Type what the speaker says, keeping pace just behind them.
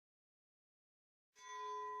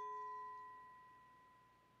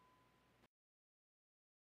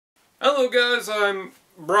Hello guys, I'm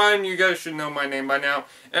Brian, you guys should know my name by now,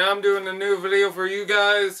 and I'm doing a new video for you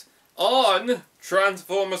guys on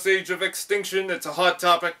Transformers Age of Extinction. It's a hot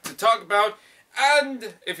topic to talk about,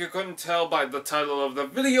 and if you couldn't tell by the title of the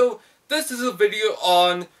video, this is a video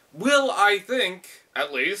on, I think,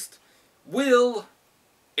 at least, will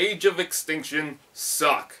Age of Extinction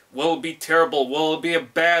suck? Will it be terrible? Will it be a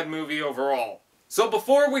bad movie overall? So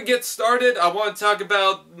before we get started, I want to talk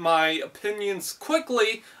about my opinions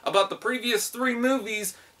quickly about the previous three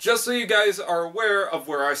movies, just so you guys are aware of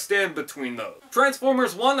where I stand between those.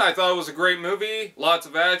 Transformers 1, I thought it was a great movie. Lots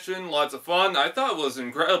of action, lots of fun. I thought it was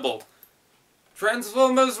incredible.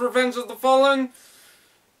 Transformers Revenge of the Fallen?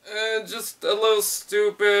 Just a little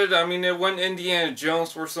stupid. I mean, it went Indiana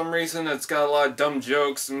Jones for some reason. It's got a lot of dumb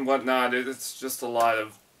jokes and whatnot. It's just a lot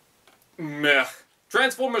of meh.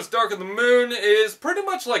 Transformers Dark of the Moon is pretty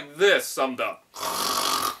much like this, summed up.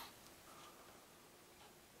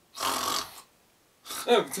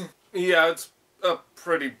 Yeah, it's a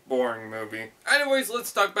pretty boring movie. Anyways,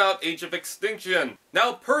 let's talk about Age of Extinction.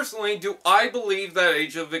 Now, personally, do I believe that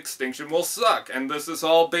Age of Extinction will suck? And this is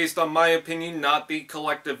all based on my opinion, not the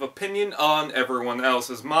collective opinion on everyone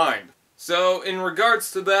else's mind. So, in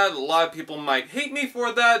regards to that, a lot of people might hate me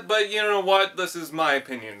for that, but you know what? This is my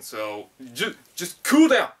opinion, so just cool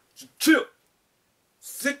down. Just chill.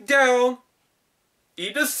 Sit down,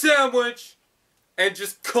 eat a sandwich, and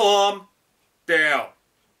just calm down.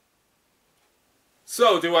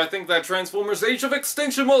 So, do I think that Transformers Age of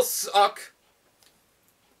Extinction will suck?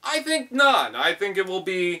 I think not. I think it will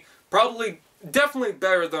be definitely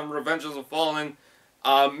better than Revenge of the Fallen.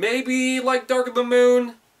 Maybe like Dark of the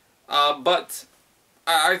Moon. But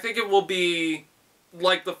I think it will be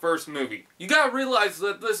like the first movie. You gotta realize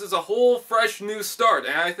that this is a whole fresh new start,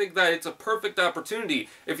 and I think that it's a perfect opportunity.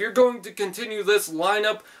 If you're going to continue this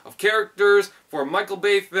lineup of characters for a Michael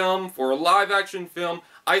Bay film, for a live-action film,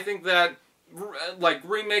 I think that, like,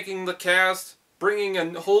 remaking the cast, bringing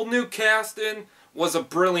a whole new cast in, was a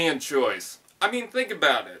brilliant choice. I mean, think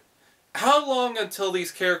about it. How long until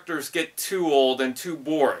these characters get too old and too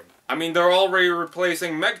boring? I mean, they're already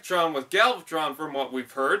replacing Megatron with Galvatron from what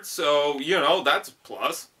we've heard, so, you know, that's a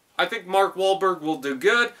plus. I think Mark Wahlberg will do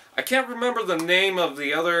good. I can't remember the name of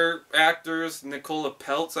the other actors, Nicola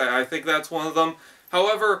Peltz, I think that's one of them.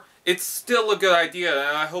 However, it's still a good idea,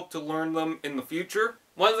 and I hope to learn them in the future.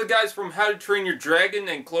 One of the guys from How to Train Your Dragon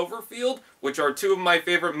and Cloverfield, which are two of my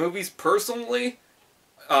favorite movies personally,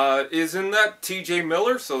 is in that, TJ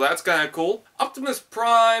Miller, so that's kind of cool. Optimus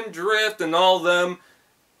Prime, Drift, and all them.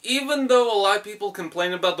 Even though a lot of people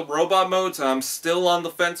complain about the robot modes, and I'm still on the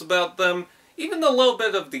fence about them, even a little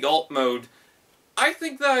bit of the alt mode, I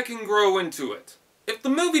think that I can grow into it. If the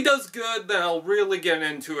movie does good, then I'll really get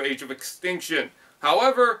into Age of Extinction.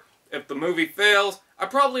 However, if the movie fails, I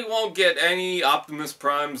probably won't get any Optimus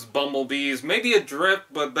Primes, Bumblebees, maybe a Drift,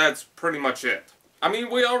 but that's pretty much it. I mean,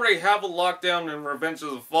 we already have a lockdown in Revenge of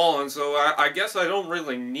the Fallen, so I guess I don't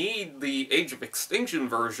really need the Age of Extinction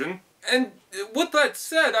version. And with that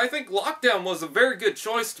said, I think Lockdown was a very good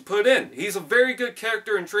choice to put in. He's a very good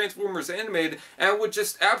character in Transformers Animated, and I would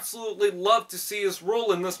just absolutely love to see his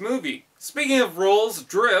role in this movie. Speaking of roles,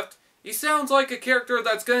 Drift, he sounds like a character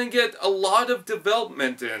that's going to get a lot of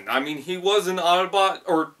development in. I mean, he was an Autobot,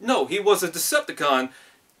 or no, he was a Decepticon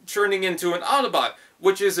turning into an Autobot,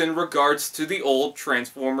 which is in regards to the old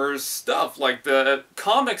Transformers stuff, like the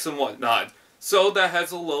comics and whatnot. So that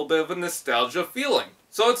has a little bit of a nostalgia feeling.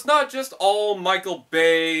 So it's not just all Michael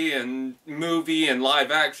Bay and movie and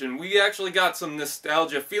live action. We actually got some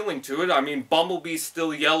nostalgia feeling to it. I mean, Bumblebee's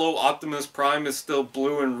still yellow, Optimus Prime is still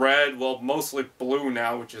blue and red. Well, mostly blue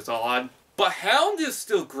now, which is odd. But Hound is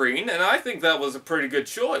still green, and I think that was a pretty good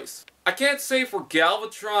choice. I can't say for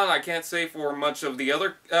Galvatron, I can't say for much of the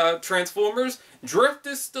other Transformers. Drift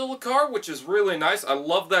is still a car, which is really nice. I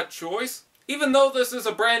love that choice. Even though this is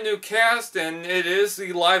a brand new cast and it is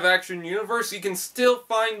the live-action universe, you can still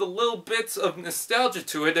find the little bits of nostalgia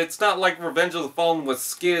to it. It's not like Revenge of the Fallen with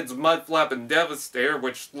Skids, Mudflap, and Devastator,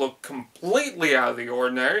 which look completely out of the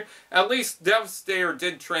ordinary. At least Devastator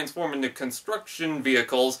did transform into construction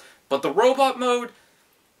vehicles, but the robot mode,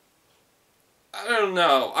 I don't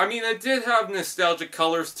know. I mean, it did have nostalgic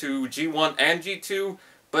colors to G1 and G2,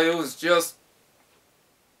 but it was just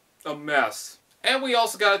a mess. And we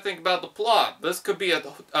also got to think about the plot. This could be a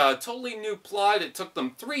totally new plot. It took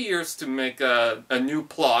them 3 years to make a new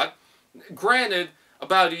plot. Granted,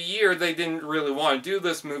 about a year they didn't really want to do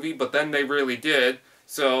this movie, but then they really did.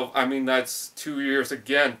 So, I mean, that's 2 years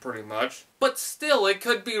again, pretty much. But still, it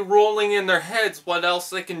could be rolling in their heads what else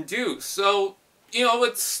they can do. So, you know,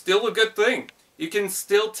 it's still a good thing. you can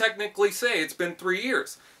still technically say it's been 3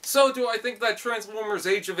 years. So do I think that Transformers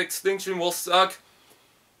Age of Extinction will suck?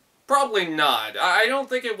 Probably not. I don't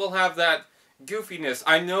think it will have that goofiness.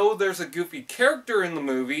 I know there's a goofy character in the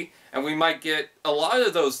movie, and we might get a lot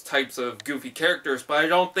of those types of goofy characters, but I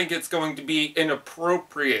don't think it's going to be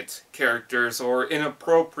inappropriate characters or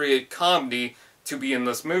inappropriate comedy to be in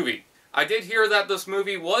this movie. I did hear that this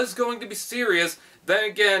movie was going to be serious. Then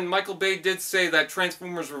again, Michael Bay did say that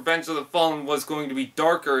Transformers Revenge of the Fallen was going to be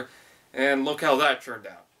darker, and look how that turned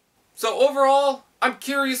out. So overall, I'm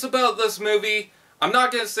curious about this movie. I'm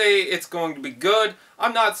not going to say it's going to be good.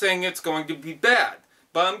 I'm not saying it's going to be bad.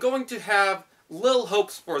 But I'm going to have little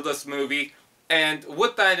hopes for this movie. And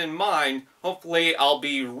with that in mind, hopefully I'll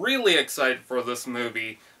be really excited for this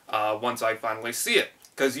movie once I finally see it.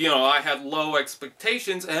 Because, you know, I had low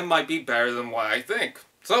expectations and it might be better than what I think.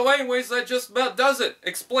 So anyways, that just about does it.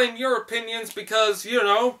 Explain your opinions because, you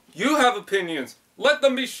know, you have opinions. Let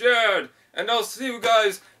them be shared. And I'll see you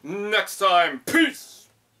guys next time. Peace!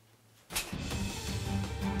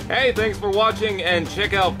 Hey, thanks for watching, and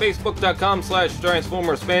check out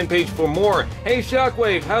facebook.com/Transformers fan page for more. Hey,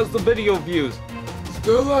 Shockwave, how's the video views?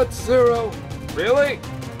 Still at 0. Really?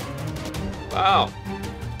 Wow.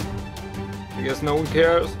 I guess no one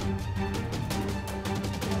cares.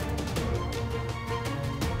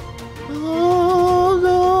 Hello?